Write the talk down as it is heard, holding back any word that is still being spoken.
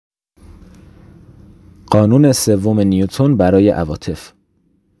قانون سوم نیوتن برای عواطف.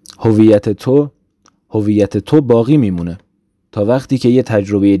 هویت تو باقی میمونه تا وقتی که یه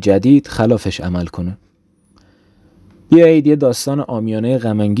تجربه جدید خلافش عمل کنه. بیایید یه داستان عامیانه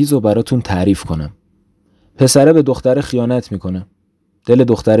غم‌انگیز رو براتون تعریف کنم. پسره به دختر خیانت میکنه. دل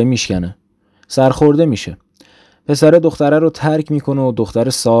دختره میشکنه. سرخورده میشه. پسره دختره رو ترک میکنه و دختر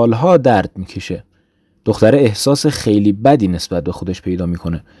سالها درد میکشه. دختره احساس خیلی بدی نسبت به خودش پیدا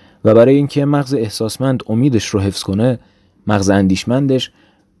میکنه و برای اینکه مغز احساسمند امیدش رو حفظ کنه، مغز اندیشمندش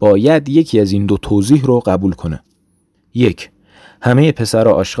باید یکی از این دو توضیح رو قبول کنه. 1. همه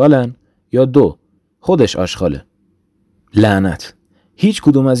پسرها آشغالن، یا 2. خودش آشغاله. لعنت. هیچ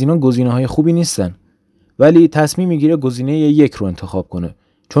کدوم از اینا گزینه‌های خوبی نیستن، ولی تصمیم میگیره گزینه 1 رو انتخاب کنه،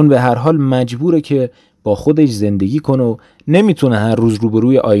 چون به هر حال مجبوره که با خودش زندگی کنه و نمیتونه هر روز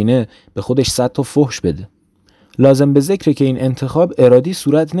روبروی آینه به خودش 100 تا فحش بده. لازم به ذکره که این انتخاب ارادی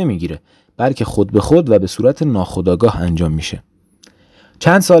صورت نمیگیره، بلکه خود به خود و به صورت ناخودآگاه انجام میشه.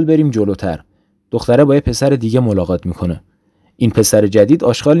 چند سال بریم جلوتر. دختره با یه پسر دیگه ملاقات میکنه. این پسر جدید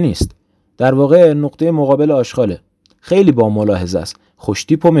آشغال نیست. در واقع نقطه مقابل آشغاله. خیلی با ملاحظه است.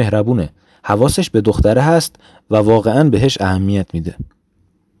 خوشتیپ و مهربونه. حواسش به دختره هست و واقعاً بهش اهمیت میده.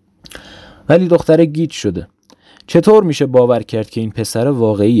 ولی دختره گیج شده. چطور میشه باور کرد که این پسر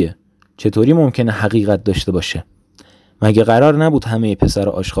واقعیه؟ چطوری ممکنه حقیقت داشته باشه؟ مگه قرار نبود همه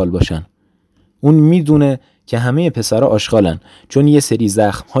پسرها آشغال باشن؟ اون میدونه که همه پسرها آشغالن، چون یه سری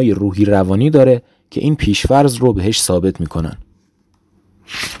زخم‌های روحی روانی داره که این پیشفرض رو بهش ثابت میکنن.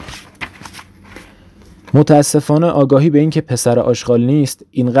 متاسفانه آگاهی به این که پسر آشغال نیست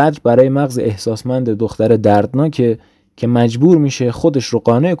اینقدر برای مغز احساسمند دختر دردناکه که مجبور میشه خودش رو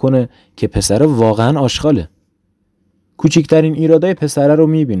قانع کنه که پسر واقعا آشغاله. کوچکترین ایرادای پسره رو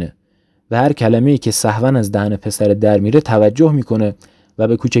میبینه و هر کلمه‌ای که سهواً از دهن پسر در میره توجه میکنه و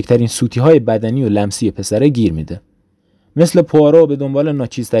به کوچکترین سوتی‌های بدنی و لمسی پسره گیر میده. مثل پوآرو به دنبال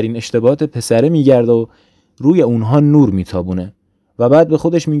ناچیزترین اشتباهات پسره میگرده و روی اونها نور میتابونه و بعد به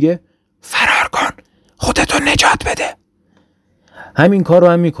خودش میگه فرار کن، خودتو نجات بده. همین کار رو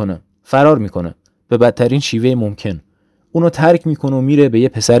هم میکنه. فرار میکنه به بدترین شیوه ممکن. اونو ترک میکنه و میره به یه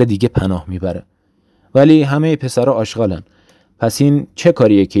پسر دیگه پناه میبره. ولی همه پسرها آشغالن. پس این چه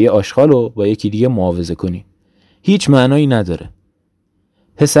کاریه که یه آشغالو با یکی دیگه معاوضه کنی؟ هیچ معنایی نداره.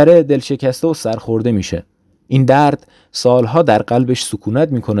 پسره دلشکسته و سرخورده میشه. این درد سالها در قلبش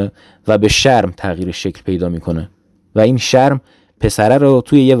سکونت میکنه و به شرم تغییر شکل پیدا میکنه و این شرم پسره رو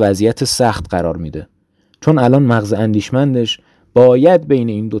توی یه وضعیت سخت قرار میده، چون الان مغز اندیشمندش باید بین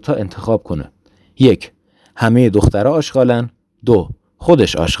این دوتا انتخاب کنه. 1. همه دخترها آشغالن. 2.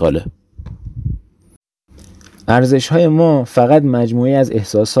 خودش آشغاله. ارزش‌های ما فقط مجموعه از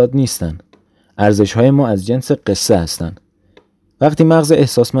احساسات نیستن. ارزش‌های ما از جنس قصه هستن. وقتی مغز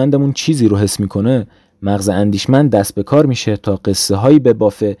احساسمندمون چیزی رو حس میکنه، مغز اندیشمند دست به کار میشه تا قصه هایی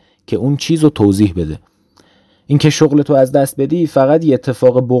ببافه که اون چیز رو توضیح بده. این که شغل تو از دست بدی فقط یه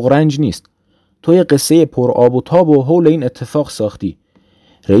اتفاق بغرنج نیست. تو یه قصه پر آب و تاب و حول این اتفاق ساختی.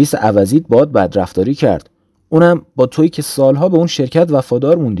 رئیس عوضیت باهات بدرفتاری کرد. اونم با تویی که سالها به اون شرکت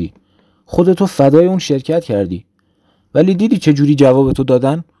وفادار موندی. خودتو فدای اون شرکت کردی. ولی دیدی چه جوری جواب تو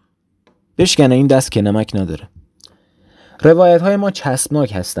دادن؟ بشکنه این دست که نمک نداره. روایت‌های ما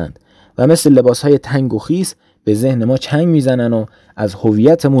چسبناک هستند و مثل لباس‌های تنگ و خیس به ذهن ما چنگ میزنن و از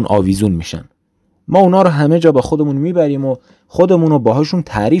هویتمون آویزون میشن. ما اونا رو همه جا با خودمون میبریم و خودمون رو باهاشون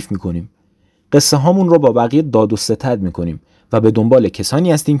تعریف میکنیم. قصه هامون رو با بقیه داد و ستد میکنیم و به دنبال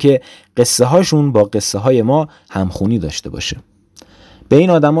کسانی هستیم که قصه هاشون با قصه های ما همخونی داشته باشه. به این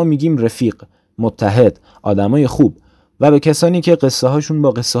آدما میگیم رفیق، متحد، آدمای خوب، و به کسانی که قصه هاشون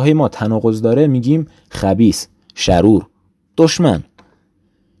با قصه های ما تناقض داره میگیم خبیث، شرور، دشمن.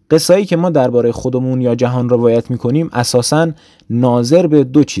 قصه‌ای که ما درباره خودمون یا جهان روایت میکنیم اساساً ناظر به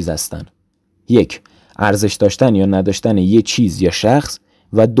 2 چیز هستن. 1. ارزش داشتن یا نداشتن یه چیز یا شخص،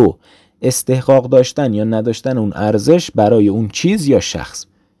 و 2. استحقاق داشتن یا نداشتن اون ارزش برای اون چیز یا شخص.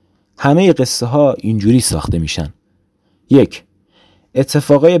 همه قصه ها اینجوری ساخته میشن. 1.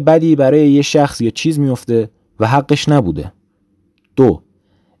 اتفاقای بدی برای یه شخص یا چیز میفته و حقش نبوده. 2.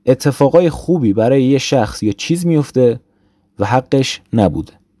 اتفاقای خوبی برای یه شخص یا چیز میفته و حقش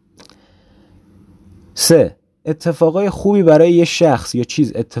نبوده. 3. اتفاقای خوبی برای یه شخص یا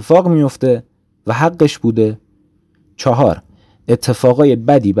چیز اتفاق میفته و حقش بوده. 4. اتفاقای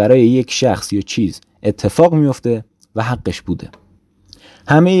بدی برای یک شخص یا چیز اتفاق میفته و حقش بوده.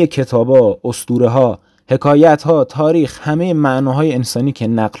 همه کتابا، اسطوره‌ها، حکایت‌ها، تاریخ، همه معناهای انسانی که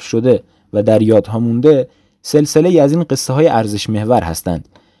نقل شده و در یادها مونده سلسله از این قصه های ارزش محور هستند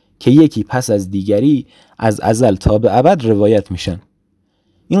که یکی پس از دیگری از ازل تا به ابد روایت میشن.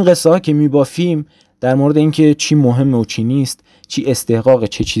 این قصه ها که میبافیم در مورد اینکه چی مهمه و چی نیست، چی استحقاق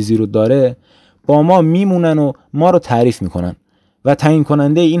چه چیزی رو داره، با ما میمونن و ما رو تعریف میکنن و تعیین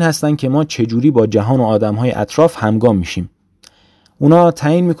کننده این هستن که ما چجوری با جهان و آدمهای اطراف همگام میشیم. اونا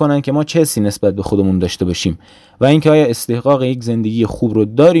تعیین میکنن که ما چه حسی نسبت به خودمون داشته باشیم و اینکه آیا استحقاق یک زندگی خوب رو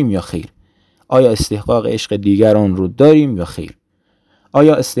داریم یا خیر. آیا استحقاق عشق دیگران رو داریم یا خیر.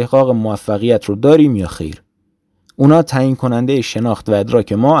 آیا استحقاق موفقیت رو داریم یا خیر. اونا تعیین کننده شناخت و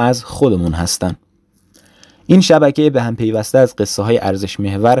ادراک ما از خودمون هستن. این شبکه به هم پیوسته از قصه های ارزش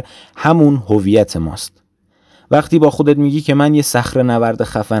محور همون هویت ماست. وقتی با خودت میگی که من یه صخره نورد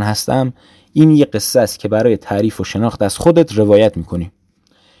خفن هستم، این یه قصه است که برای تعریف و شناخت از خودت روایت میکنی.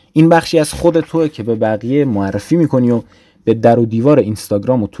 این بخشی از خودت توئه که به بقیه معرفی میکنی و به در و دیوار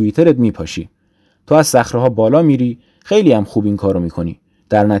اینستاگرام و توییترت میپاشی. تو از صخره ها بالا میری، خیلی هم خوب این کارو میکنی.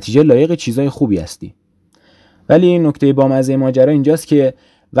 در نتیجه لایق چیزای خوبی هستی. ولی این نکته بامزه ماجرا اینجاست که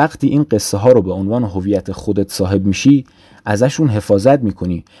وقتی این قصه ها رو به عنوان هویت خودت صاحب میشی، ازشون حفاظت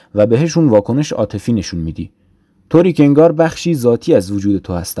میکنی و بهشون واکنش عاطفی نشون میدی، طوری که انگار بخشی ذاتی از وجود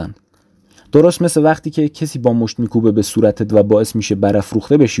تو هستن. درست مثل وقتی که کسی با مشت میکوبه به صورتت و باعث میشه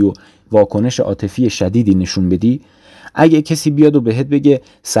برافروخته بشی و واکنش عاطفی شدیدی نشون بدی، اگه کسی بیاد و بهت بگه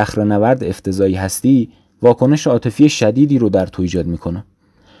صخره نورد افتضاحی هستی، واکنش عاطفی شدیدی رو در تو ایجاد میکنه.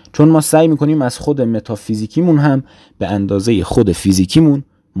 چون ما سعی میکنیم از خود متافیزیکیمون هم به اندازه خود فیزیکیمون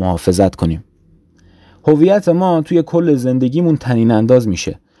محافظت کنیم. هویت ما توی کل زندگیمون طنین انداز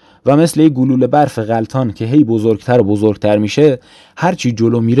میشه و مثل یک گلوله برف غلطان که هی بزرگتر و بزرگتر میشه، هرچی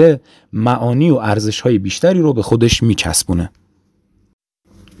جلو میره معانی و ارزش‌های بیشتری رو به خودش میچسبونه.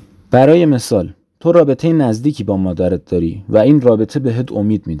 برای مثال، تو رابطه نزدیکی با مادرت داری و این رابطه بهت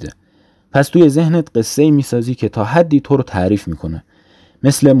امید میده. پس توی ذهنت قصه‌ای میسازی که تا حدی تو رو تعریف میکنه،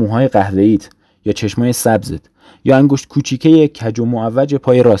 مثل موهای قهوه‌ایت یا چشمای سبزت یا انگشت کوچیکه کج و معوج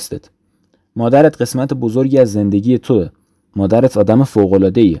پای راستت. مادرت قسمت بزرگی از زندگی توئه. مادرت آدم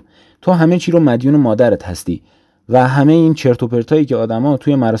فوق‌العاده‌ایه. تو همه چی رو مدیون مادرت هستی و همه این چرت و پرتایی که آدما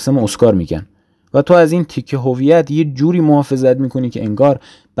توی مراسم اسکار میگن و تو از این تیکه هویت یه جوری محافظت میکنی که انگار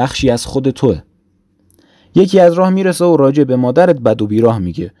بخشی از خود توئه. یکی از راه میرسه و راجع به مادرت بد و بیراه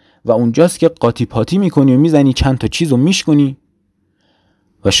میگه و اونجاست که قاطی پاتی میکنی و میزنی چند تا چیزو میشکنی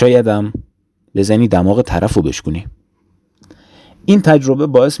و شایدم بزنی دماغ طرفو بشکنی. این تجربه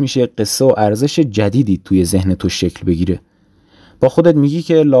باعث میشه قصه و ارزش جدیدی توی ذهن تو شکل بگیره. با خودت میگی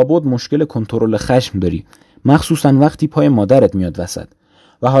که لابد مشکل کنترل خشم داری، مخصوصا وقتی پای مادرت میاد وسط،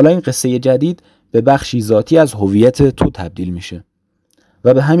 و حالا این قصه جدید به بخشی ذاتی از هویت تو تبدیل میشه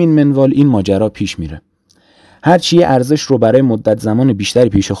و به همین منوال این ماجرا پیش میره. هرچی ارزش رو برای مدت زمان بیشتری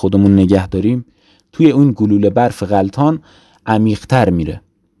پیش خودمون نگه داریم، توی اون گلوله برف غلطان عمیق‌تر میره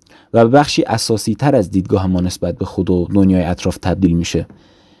و به بخشی اساسی تر از دیدگاه ما نسبت به خود و دنیای اطراف تبدیل میشه.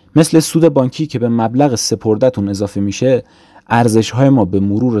 مثل سود بانکی که به مبلغ سپرده‌تون اضافه میشه، ارزش‌های ما به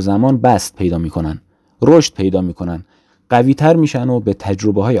مرور زمان بست پیدا میکنن، رشد پیدا میکنن، قوی تر میشن و به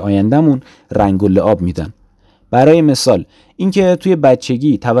تجربه‌های آیندهمون رنگ و لعاب میدن. برای مثال، اینکه توی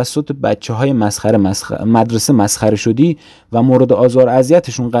بچگی توسط بچه‌های مدرسه مسخره شدی و مورد آزار و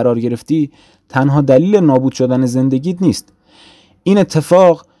اذیتشون قرار گرفتی، تنها دلیل نابود شدن زندگیت نیست. این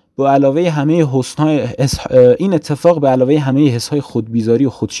اتفاق به علاوه همه حس‌های خودبیزاری و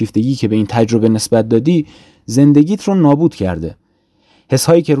خودشیفتگی که به این تجربه نسبت دادی، زندگیت رو نابود کرده.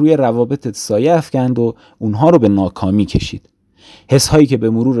 حس‌هایی که روی روابطت سایه افکند و اونها رو به ناکامی کشید. حس‌هایی که به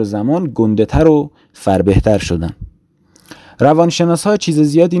مرور زمان گنده‌تر و فربهتر شدن. روانشناس‌ها چیز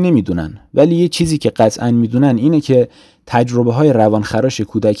زیادی نمیدونن، ولی یه چیزی که قطعاً میدونن اینه که تجربه‌های روانخراش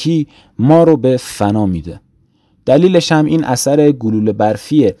کودکی ما رو به فنا میده. دلیلش هم این اثر گلوله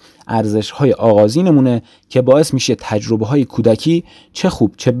برفی ارزش‌های آغازینمونه که باعث میشه تجربه‌های کودکی چه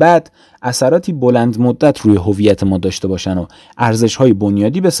خوب چه بد اثراتی بلند مدت روی هویت ما داشته باشن و ارزش‌های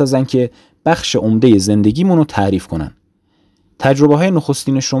بنیادی بسازن که بخش عمده زندگیمون رو تعریف کنن. تجربه‌های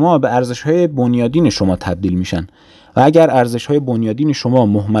نخستین شما به ارزش‌های بنیادین شما تبدیل میشن و اگر ارزش‌های بنیادین شما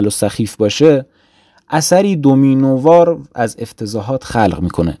مهمل و سخیف باشه، اثری دومینووار از افتضاحات خلق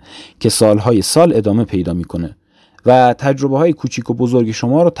میکنه که سالهای سال ادامه پیدا میکنه و تجربه‌های کوچیک و بزرگ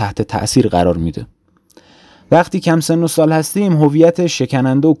شما رو تحت تأثیر قرار میده. وقتی کم سن و سال هستیم، هویت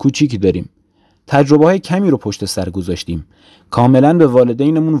شکننده و کوچیکی داریم. تجربه‌های کمی رو پشت سر گذاشتیم. کاملاً به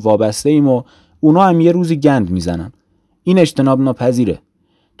والدینمون وابسته ایم و اونا هم یه روزی گند میزنن. این اجتناب ناپذیره.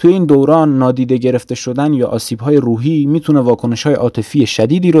 توی این دوران نادیده گرفته شدن یا آسیب‌های روحی میتونه واکنش‌های عاطفی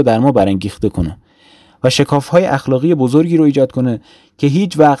شدیدی رو در ما برانگیخته کنه و شکاف‌های اخلاقی بزرگی رو ایجاد کنه که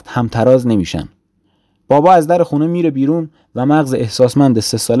هیچ وقت همتراز نمیشن. بابا از در خونه میره بیرون و مغز احساسمند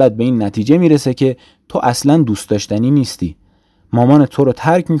 3 سالت به این نتیجه میرسه که تو اصلاً دوست داشتنی نیستی. مامان تو رو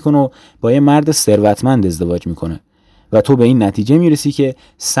ترک میکنه و با یه مرد ثروتمند ازدواج میکنه و تو به این نتیجه میرسی که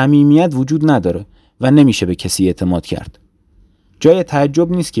صمیمیت وجود نداره و نمیشه به کسی اعتماد کرد. جای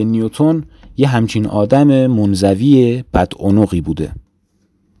تعجب نیست که نیوتن یه همچین آدم منزوی بدعنقی بوده.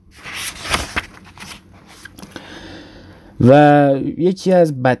 و یکی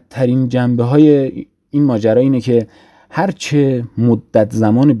از بدترین جنبه‌های این ماجرا اینه که هرچه مدت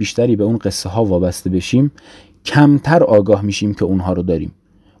زمان بیشتری به اون قصه ها وابسته بشیم، کمتر آگاه میشیم که اونها رو داریم.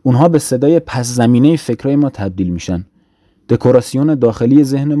 اونها به صدای پس زمینه فکرای ما تبدیل میشن، دکوراسیون داخلی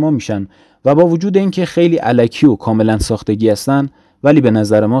ذهن ما میشن و با وجود اینکه خیلی الکی و کاملا ساختگی هستن، ولی به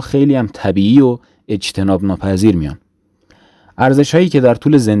نظر ما خیلی هم طبیعی و اجتناب ناپذیر میان. ارزش‌هایی که در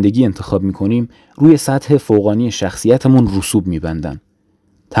طول زندگی انتخاب می‌کنیم روی سطح فوقانی شخصیتمون رسوب می‌بندن.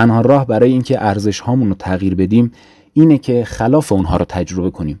 تنها راه برای اینکه ارزش‌هامون رو تغییر بدیم اینه که خلاف اونها رو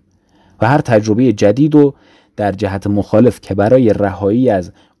تجربه کنیم و هر تجربه جدید و در جهت مخالف که برای رهایی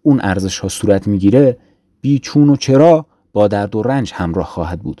از اون ارزش‌ها صورت می‌گیره بیچون و چرا با درد و رنج همراه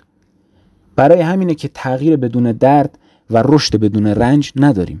خواهد بود. برای همینه که تغییر بدون درد و رشد بدون رنج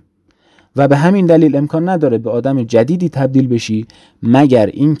نداریم و به همین دلیل امکان نداره به آدم جدیدی تبدیل بشی مگر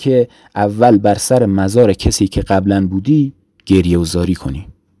اینکه اول بر سر مزار کسی که قبلا بودی گریه و زاری کنی.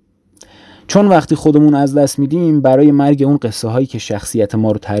 چون وقتی خودمون از دست میدیم برای مرگ اون قصه هایی که شخصیت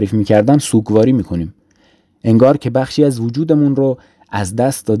ما رو تعریف میکردن سوگواری میکنیم، انگار که بخشی از وجودمون رو از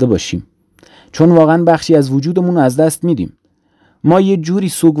دست داده باشیم. چون واقعا بخشی از وجودمون رو از دست میدیم. ما یه جوری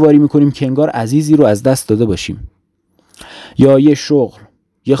سوگواری میکنیم که انگار عزیزی رو از دست داده باشیم، یا یه شغل،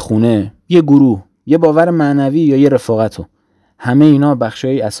 یه خونه، یه گروه، یه باور معنوی یا یه رفاقتو. همه اینا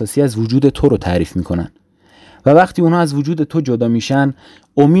بخشای اساسی از وجود تو رو تعریف میکنن و وقتی اونها از وجود تو جدا میشن،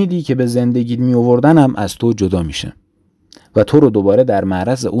 امیدی که به زندگیت میآوردن هم از تو جدا میشه و تو رو دوباره در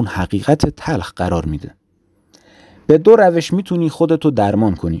معرض اون حقیقت تلخ قرار میده. به دو روش میتونی خودتو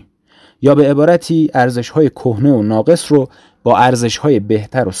درمان کنی، یا به عبارتی ارزش‌های کهنه و ناقص رو با ارزش‌های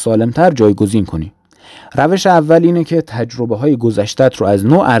بهتر و سالمتر جایگزین کنی. روش اول اینه که تجربه‌های گذشته‌ت رو از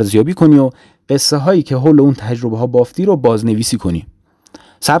نو ارزیابی کنی و قصه‌هایی که حول اون تجربه‌ها بافتی رو بازنویسی کنی.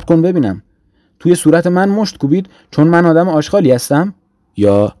 صبر کن ببینم، توی صورت من مشت کوبید چون من آدم آشغالی هستم؟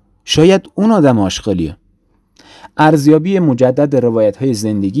 یا شاید اون آدم آشغالیه؟ ارزیابی مجدد روایت‌های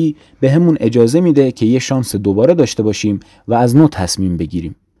زندگی به همون اجازه میده که یه شانس دوباره داشته باشیم و از نو تصمیم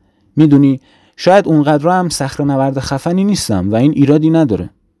بگیریم. میدونی شاید اونقدر هم صخره‌نورد خفنی نیستم و این ایرادی نداره.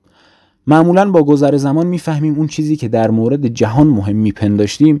 معمولاً با گذر زمان میفهمیم اون چیزی که در مورد جهان مهم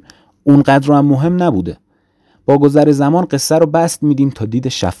میپنداشتیم اونقدر هم مهم نبوده. با گذر زمان قصه رو بست میدیم تا دید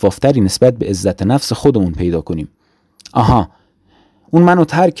شفافتری نسبت به عزت نفس خودمون پیدا کنیم. آها، اون منو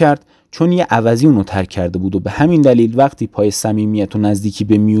ترک کرد چون یه عوضی اونو ترک کرده بود و به همین دلیل وقتی پای صمیمیت و نزدیکی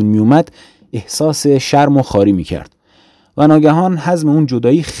به میون میومد احساس شرم و خاری میکرد و ناگهان هضم اون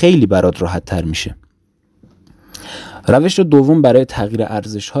جدایی خیلی برات راحت تر میشه. روش دوم برای تغییر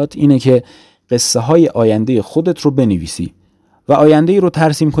ارزش‌هات اینه که قصه های آینده خودت رو بنویسی و آینده‌ای رو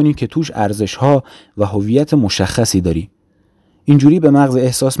ترسیم کنی که توش ارزش‌ها و هویت مشخصی داری. اینجوری به مغز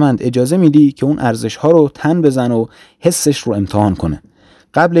احساسمند اجازه میدی که اون ارزش‌ها رو تن بزنه و حسش رو امتحان کنه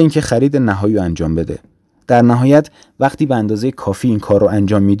قبل اینکه خرید نهایی رو انجام بده. در نهایت وقتی به اندازه کافی این کار رو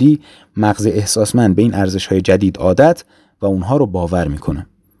انجام میدی، مغز احساسمند به این ارزش‌های جدید عادت و اونها رو باور میکنه.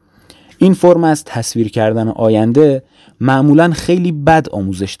 این فرم از تصویر کردن آینده معمولاً خیلی بد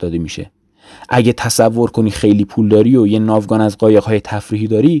آموزش داده میشه. اگه تصور کنی خیلی پول داری و یه ناوگان از قایق‌های تفریحی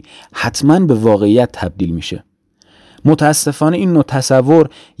داری، حتماً به واقعیت تبدیل میشه. متاسفانه این نوع تصور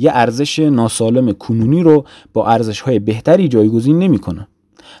یه ارزش ناسالم کنونی رو با ارزش‌های بهتری جایگزین نمی‌کنه.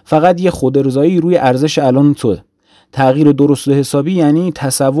 فقط یه خودارضایی روی ارزش الان توه. تغییر درست و حسابی یعنی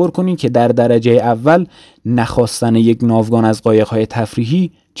تصور کنی که در درجه اول نخواستن یک ناوگان از قایق‌های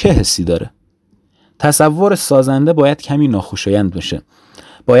تفریحی چه حسی داره. تصور سازنده باید کمی ناخوشایند باشه.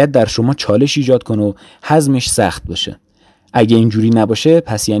 باید در شما چالش ایجاد کنه و هضمش سخت باشه. اگه اینجوری نباشه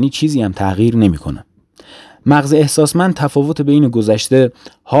پس یعنی چیزی هم تغییر نمی‌کنه. مغز احساسمند تفاوت بین گذشته،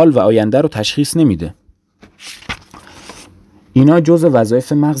 حال و آینده رو تشخیص نمیده. اینا جزء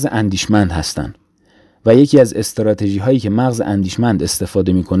وظایف مغز اندیشمند هستن و یکی از استراتژی هایی که مغز اندیشمند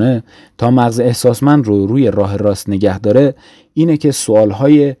استفاده میکنه تا مغز احساسمند رو روی راه راست نگه داره اینه که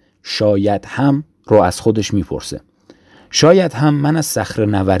سوالهای شاید هم رو از خودش میپرسه. شاید هم من از صخره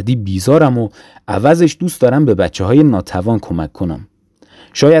نوردی بیزارم و عوضش دوست دارم به بچه‌های ناتوان کمک کنم.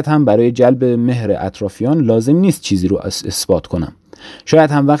 شاید هم برای جلب مهر اطرافیان لازم نیست چیزی رو اثبات کنم.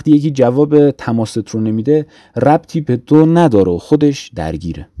 شاید هم وقتی یکی جواب تماست رو نمیده ربطی به تو نداره و خودش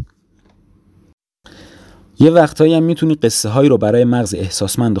درگیره. یه وقتایی هم میتونی قصه هایی رو برای مغز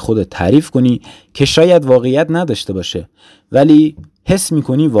احساسمند خودت تعریف کنی که شاید واقعیت نداشته باشه ولی حس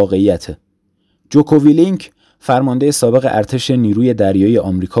میکنی واقعیته. جوکو ویلینک، فرمانده سابق ارتش نیروی دریایی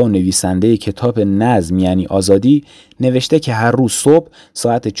آمریکا و نویسنده کتاب نظم یعنی آزادی، نوشته که هر روز صبح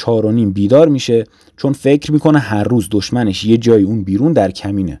ساعت 4:30 بیدار میشه چون فکر میکنه هر روز دشمنش یه جای اون بیرون در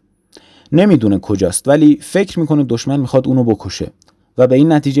کمینه. نمیدونه کجاست ولی فکر میکنه دشمن میخواد اونو بکشه و به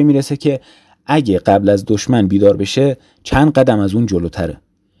این نتیجه میرسه که اگه قبل از دشمن بیدار بشه چند قدم از اون جلوتره.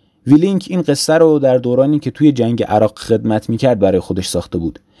 ویلینک این قصه رو در دورانی که توی جنگ عراق خدمت میکرد برای خودش ساخته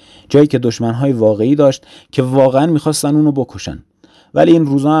بود، جایی که دشمنهای واقعی داشت که واقعا میخواستن اونو بکشن. ولی این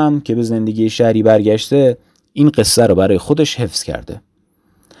روزا هم که به زندگی شهری برگشته این قصه رو برای خودش حفظ کرده.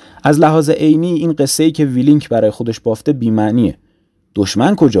 از لحاظ عینی این قصه‌ای که ویلینک برای خودش بافته بی‌معنیه.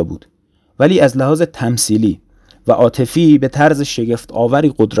 دشمن کجا بود؟ ولی از لحاظ تمثیلی و عاطفی به طرز شگفت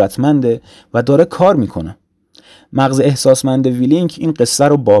آوری قدرتمنده و داره کار میکنه. مغز احساسمند ویلینک این قصه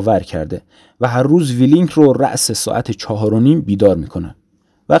رو باور کرده و هر روز ویلینک رو رأس ساعت 4:30 بیدار میکنه.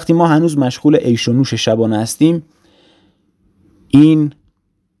 وقتی ما هنوز مشغول عیش و نوش شبانه هستیم، این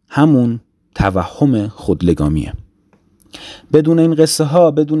همون توهم خودلگامیه. بدون این قصه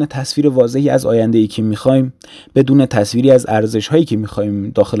ها، بدون تصویر واضحی از آینده‌ای که میخوایم، بدون تصویری از ارزش‌هایی که میخوایم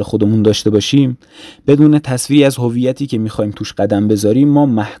داخل خودمون داشته باشیم، بدون تصویری از هویتی که میخوایم توش قدم بذاریم، ما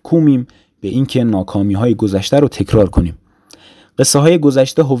محکومیم به اینکه ناکامی‌های گذشته رو تکرار کنیم. قصه‌های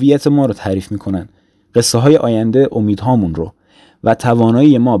گذشته هویت ما رو تعریف میکنن، قصه‌های آینده امیدهامون رو، و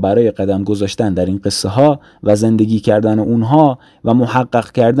توانایی ما برای قدم گذاشتن در این قصه ها و زندگی کردن اونها و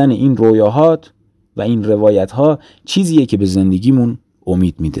محقق کردن این رویاهات و این روایت ها چیزیه که به زندگیمون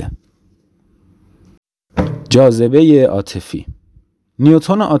امید میده. جاذبه عاطفی.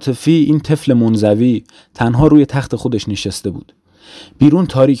 نیوتن عاطفی، این طفل منزوی، تنها روی تخت خودش نشسته بود. بیرون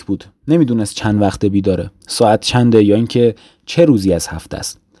تاریک بود، نمیدونست چند وقته بیداره، ساعت چنده یا اینکه چه روزی از هفته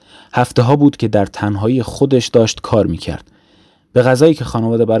است. هفته ها بود که در تنهایی خودش داشت کار میکرد. به غذایی که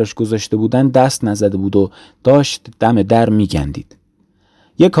خانواده براش گذاشته بودن دست نزده بود و داشت دم در میگندید.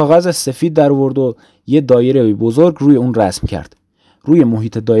 یه کاغذ سفید در آورد و یه دایره بزرگ روی اون رسم کرد. روی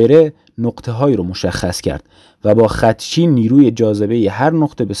محیط دایره نقطه هایی رو مشخص کرد و با خطچین نیروی جاذبه هر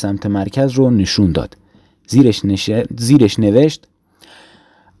نقطه به سمت مرکز رو نشون داد. زیرش نوشت: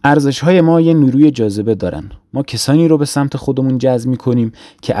 ارزش‌های ما یه نیروی جاذبه دارن. ما کسانی رو به سمت خودمون جذب می‌کنیم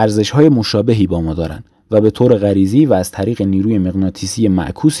که ارزش‌های مشابهی با ما دارن و به طور غریزی و از طریق نیروی مغناطیسی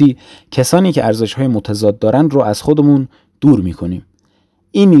معکوسی کسانی که ارزش‌های متضاد دارن رو از خودمون دور می‌کنیم.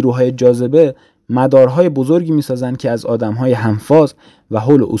 این نیروهای جاذبه مدارهای بزرگی می‌سازن که از آدم‌های همفاز و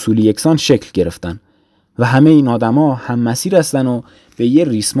حول اصولی یکسان شکل گرفتن و همه این آدم‌ها هم مسیر هستن و به یه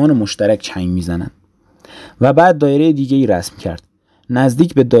ریسمان مشترک چنگ می‌زنن. و بعد دایره دیگه‌ای رسم کرد،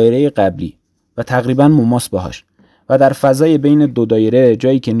 نزدیک به دایره قبلی و تقریباً مماس باهاش، و در فضای بین دو دایره،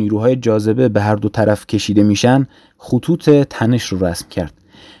 جایی که نیروهای جاذبه به هر دو طرف کشیده میشن، خطوط تنش رو رسم کرد،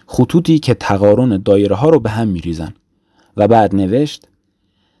 خطوطی که تقارن دایره ها رو به هم میریزن. و بعد نوشت: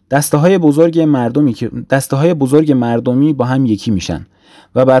 دسته های بزرگ مردمی با هم یکی میشن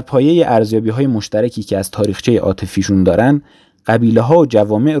و بر پایه ارزیابی های مشترکی که از تاریخچه عاطفیشون دارن، قبیله ها و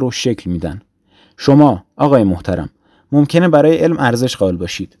جوامع رو شکل میدن. شما آقای محترم ممکنه برای علم ارزش قائل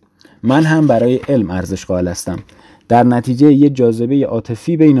باشید، من هم برای علم ارزش قائل هستم. در نتیجه یه جاذبه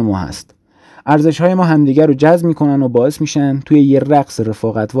عاطفی بین ما هست. ارزش‌های ما همدیگر رو جذب میکنن و باعث میشن توی یه رقص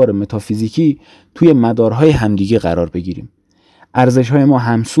رفاقتوار متافیزیکی توی مدارهای همدیگه قرار بگیریم. ارزش‌های ما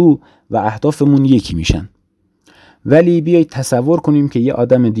همسو و اهدافمون یکی میشن. ولی بیایید تصور کنیم که یه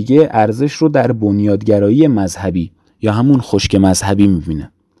آدم دیگه ارزش رو در بنیادگرایی مذهبی یا همون خشک مذهبی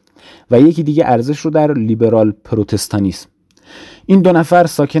میبینه و یکی دیگه ارزش رو در لیبرال پروتستانیسم. این دو نفر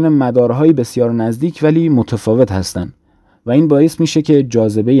ساکن مدارهای بسیار نزدیک ولی متفاوت هستن و این باعث میشه که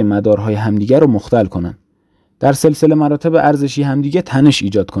جاذبه مدارهای همدیگه رو مختل کنن. در سلسله مراتب ارزشی همدیگه تنش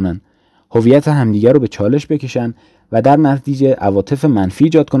ایجاد کنن، هویت همدیگه رو به چالش بکشن و در نتیجه عواطف منفی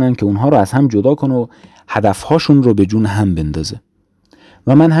ایجاد کنن که اونها رو از هم جدا کنه و هدفهاشون رو به جون هم بندازه.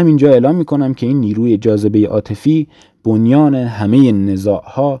 و من همینجا اعلام میکنم که این نیروی جاذبه عاطفی بنیان همه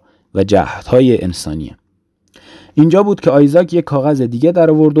نزاعها و جهت‌های انسانیه. اینجا بود که آیزاک یک کاغذ دیگه در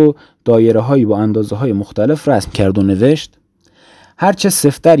آورد و دایره‌هایی با اندازه‌های مختلف رسم کرد و نوشت: هرچه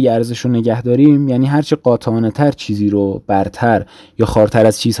سفت‌تر یه ارزش رو نگه داریم، یعنی هرچه قاطعانه‌تر چیزی رو برتر یا خارتر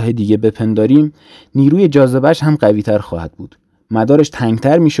از چیزهای دیگه بپنداریم، نیروی جاذبه‌اش هم قوی‌تر خواهد بود. مدارش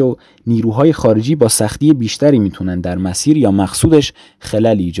تنگتر میشه و نیروهای خارجی با سختی بیشتری میتونن در مسیر یا مقصودش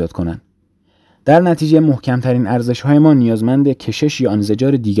خللی ایجاد کنن. در نتیجه محکمترین ارزش‌های ما نیازمند کشش یا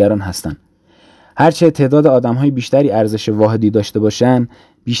انزجار دیگران هستن. هرچه تعداد آدم‌های بیشتری ارزش واحدی داشته باشن،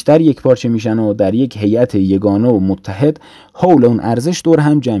 بیشتر یک پارچه میشن و در یک هیئت یگانه و متحد حول اون ارزش دور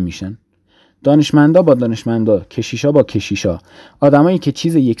هم جمع میشن. دانشمندا با دانشمندا، کشیشا با کشیشا، آدمایی که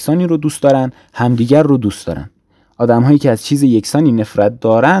چیز یکسانی رو دوست دارن، همدیگر رو دوست دارن. آدم‌هایی که از چیز یکسانی نفرت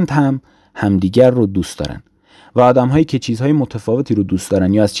دارند هم همدیگر رو دوست دارن. و آدم‌هایی که چیزهای متفاوتی رو دوست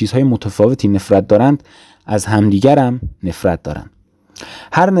دارن یا از چیزهای متفاوتی نفرت دارند، از همدیگر هم نفرت دارن.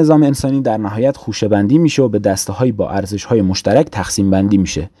 هر نظام انسانی در نهایت خوشه‌بندی میشه و به دسته‌های با ارزش‌های مشترک تقسیم بندی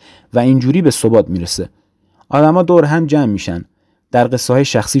میشه و اینجوری به ثبات میرسه. آدما دور هم جمع میشن، در قصه‌های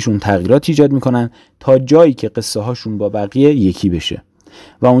شخصیشون تغییرات ایجاد میکنن تا جایی که قصه‌هاشون با بقیه یکی بشه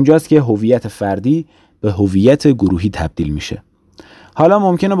و اونجاست که هویت فردی به هویت گروهی تبدیل میشه. حالا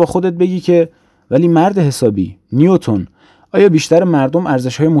ممکنه با خودت بگی که ولی مرد حسابی، نیوتن، آیا بیشتر مردم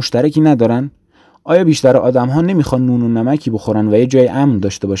ارزش‌های مشترکی ندارن؟ آیا بیشتر آدم‌ها نمیخوان نون و نمکی بخورن و یه جای امن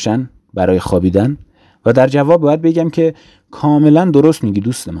داشته باشن برای خوابیدن؟ و در جواب باید بگم که کاملا درست میگی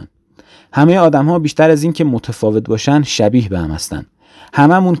دوست من. همه آدم‌ها بیشتر از این که متفاوت باشن شبیه به هم هستن.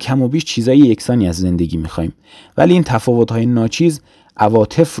 هممون کم و بیش چیزای یکسانی از زندگی می‌خوایم، ولی این تفاوت‌های ناچیز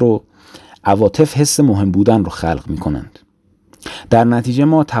عواطف حس مهم بودن رو خلق می‌کنند. در نتیجه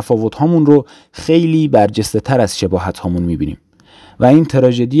ما تفاوت‌هامون رو خیلی برجسته‌تر از شباهت‌هامون می‌بینیم و این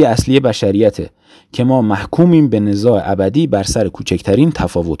تراژدی اصلی بشریته که ما محکومیم به نزاع ابدی بر سر کوچکترین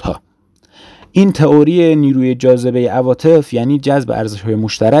تفاوت‌ها. این تئوری نیروی جاذبه عواطف یعنی جذب ارزش‌های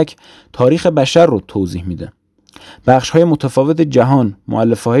مشترک تاریخ بشر رو توضیح میده. بخش‌های متفاوت جهان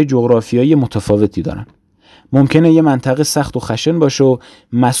مؤلفه‌های جغرافیایی متفاوتی دارن. ممکنه یه منطقه سخت و خشن باشه و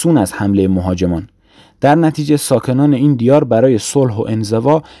مصون از حمله مهاجمان. در نتیجه ساکنان این دیار برای صلح و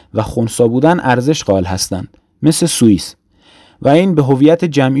انزوا و خنثی بودن ارزش قائل هستند، مثل سوئیس، و این به هویت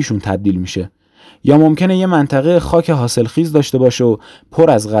جمعیشون تبدیل میشه. یا ممکنه یه منطقه خاک حاصلخیز داشته باشه و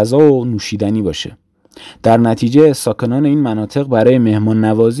پر از غذا و نوشیدنی باشه. در نتیجه ساکنان این مناطق برای مهمان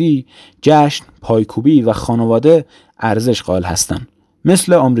نوازی، جشن، پایکوبی و خانواده ارزش قائل هستن،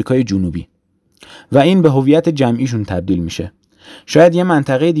 مثل آمریکای جنوبی، و این به هویت جمعیشون تبدیل میشه. شاید یه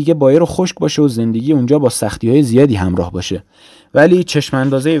منطقه دیگه بایر و خشک باشه و زندگی اونجا با سختی‌های زیادی همراه باشه، ولی چشم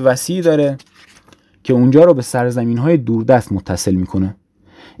اندازه وسیعی داره که اونجا رو به سرزمین‌های دوردست متصل میکنه.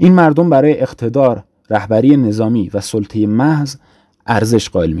 این مردم برای اقتدار، رهبری نظامی و سلطه محض ارزش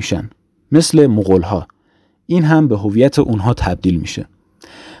قائل میشن، مثل مغول‌ها. این هم به هویت اونها تبدیل میشه.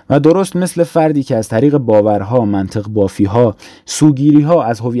 و درست مثل فردی که از طریق باورها، منطق بافی‌ها، سوگیری‌ها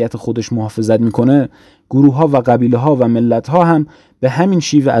از هویت خودش محافظت میکنه، گروه‌ها و قبیله‌ها و ملت‌ها هم به همین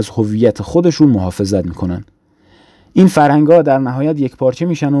شیوه از هویت خودشون محافظت میکنن. این فرهنگ‌ها در نهایت یک پارچه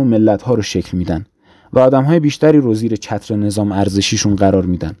میشن و ملت‌ها رو شکل میدن و آدم‌های بیشتری رو زیر چتر نظام ارزشیشون قرار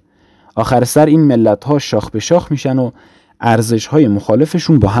میدن. آخر سر این ملت‌ها شاخ به شاخ میشن و ارزش‌های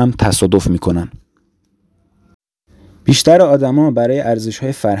مخالفشون با هم تصادف میکنن. بیشتر آدما برای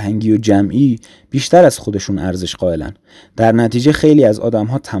ارزش‌های فرهنگی و جمعی بیشتر از خودشون ارزش قائلن. در نتیجه خیلی از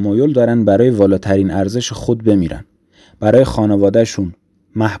آدم‌ها تمایل دارن برای والاترین ارزش خود بمیرن. برای خانواده‌شون،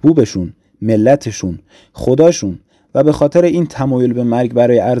 محبوبشون، ملتشون، خداشون، و به خاطر این تمایل به مرگ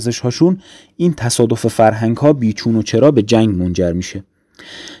برای ارزش‌هاشون این تصادف فرهنگ‌ها بیچون و چرا به جنگ منجر میشه.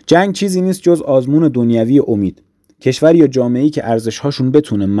 جنگ چیزی نیست جز آزمون دنیوی امید. کشور یا جامعه‌ای که ارزش‌هاشون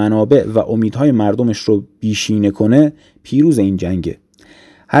بتونه منابع و امیدهای مردمش رو بیشینه کنه، پیروز این جنگه.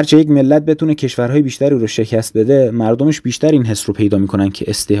 هرچه یک ملت بتونه کشورهای بیشتری رو شکست بده، مردمش بیشتر این حس رو پیدا میکنن که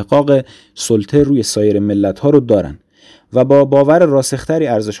استحقاق سلطه روی سایر ملت‌ها رو دارن و با باور راسختری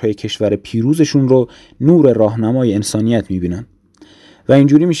ارزش‌های کشور پیروزشون رو نور راهنمای انسانیت میبینن و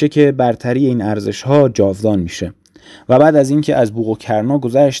اینجوری میشه که برتری این ارزش‌ها جاودان میشه. و بعد از اینکه از بوق و کرنا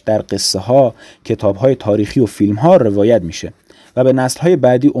گذشت، در قصه ها، کتاب های تاریخی و فیلم ها روایت میشه و به نسل های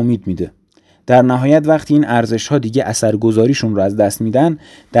بعدی امید میده. در نهایت وقتی این ارزش ها دیگه اثرگذاریشون رو از دست میدن،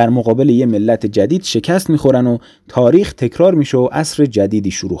 در مقابل یه ملت جدید شکست میخورن و تاریخ تکرار میشه و عصر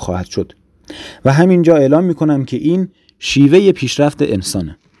جدیدی شروع خواهد شد. و همینجا اعلام میکنم که این شیوه پیشرفت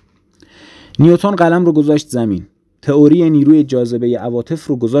انسانه. نیوتن قلم رو گذاشت زمین. تئوری نیروی جاذبه عواطف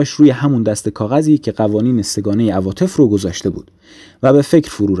رو گذاشت روی همون دست کاغذی که قوانین سگانه عواطف رو گذاشته بود و به فکر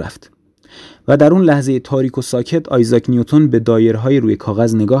فرو رفت. و در اون لحظه تاریک و ساکت آیزاک نیوتن به دایرهای روی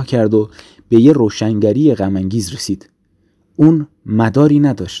کاغذ نگاه کرد و به یه روشنگری غم انگیز رسید. اون مداری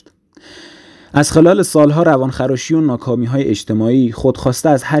نداشت. از خلال سالها روانخراشی و ناکامی‌های اجتماعی خودخواسته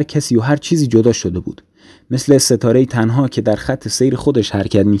از هر کسی و هر چیزی جدا شده بود. مثل ستاره تنها که در خط سیر خودش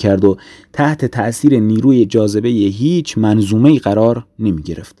حرکت می‌کرد و تحت تأثیر نیروی جاذبه هیچ منظومه‌ای قرار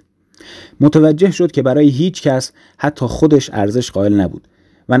نمی‌گرفت. متوجه شد که برای هیچ کس حتی خودش ارزش قائل نبود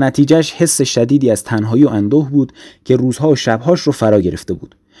و نتیجهش حس شدیدی از تنهایی و اندوه بود که روزها و شبهاش رو فرا گرفته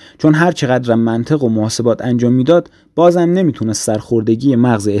بود چون هر چقدر منطق و محاسبات انجام میداد بازم نمیتونه سرخوردگی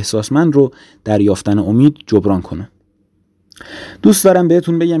مغز احساسمند رو در یافتن امید جبران کنه. دوست دارم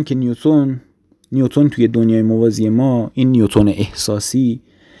بهتون بگم که نیوتن توی دنیای موازی ما، این نیوتن احساسی،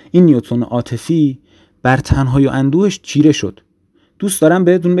 این نیوتن عاطفی، بر تنهایی و اندوهش چیره شد. دوست دارم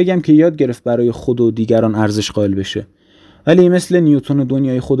بهتون بگم که یاد گرفت برای خود و دیگران ارزش قائل بشه. ولی مثل نیوتن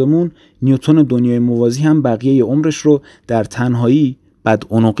دنیای خودمون، نیوتن دنیای موازی هم بقیه عمرش رو در تنهایی،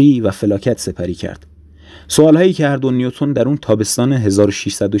 بدعنقی و فلاکت سپری کرد. سوالهایی که هر دو نیوتن در اون تابستان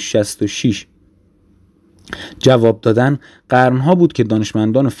 1666 جواب دادن قرنها بود که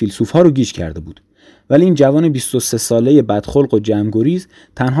دانشمندان و فیلسوف‌ها رو گیج کرده بود. ولی این جوان 23 ساله بدخلق و جمع‌گریز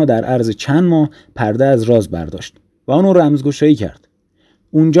تنها در عرض چند ماه پرده از راز برداشت و اون رو رمزگشایی کرد.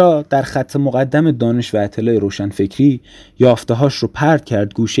 اونجا در خط مقدم دانش و اطلاع روشنفکری یافته‌هاش رو پرت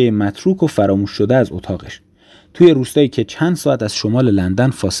کرد گوشه متروک و فراموش شده از اتاقش، توی روستایی که چند ساعت از شمال لندن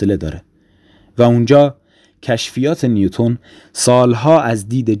فاصله داره. و اونجا کشفیات نیوتن سالها از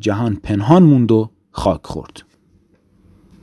دید جهان پنهان موند و خاک خورد.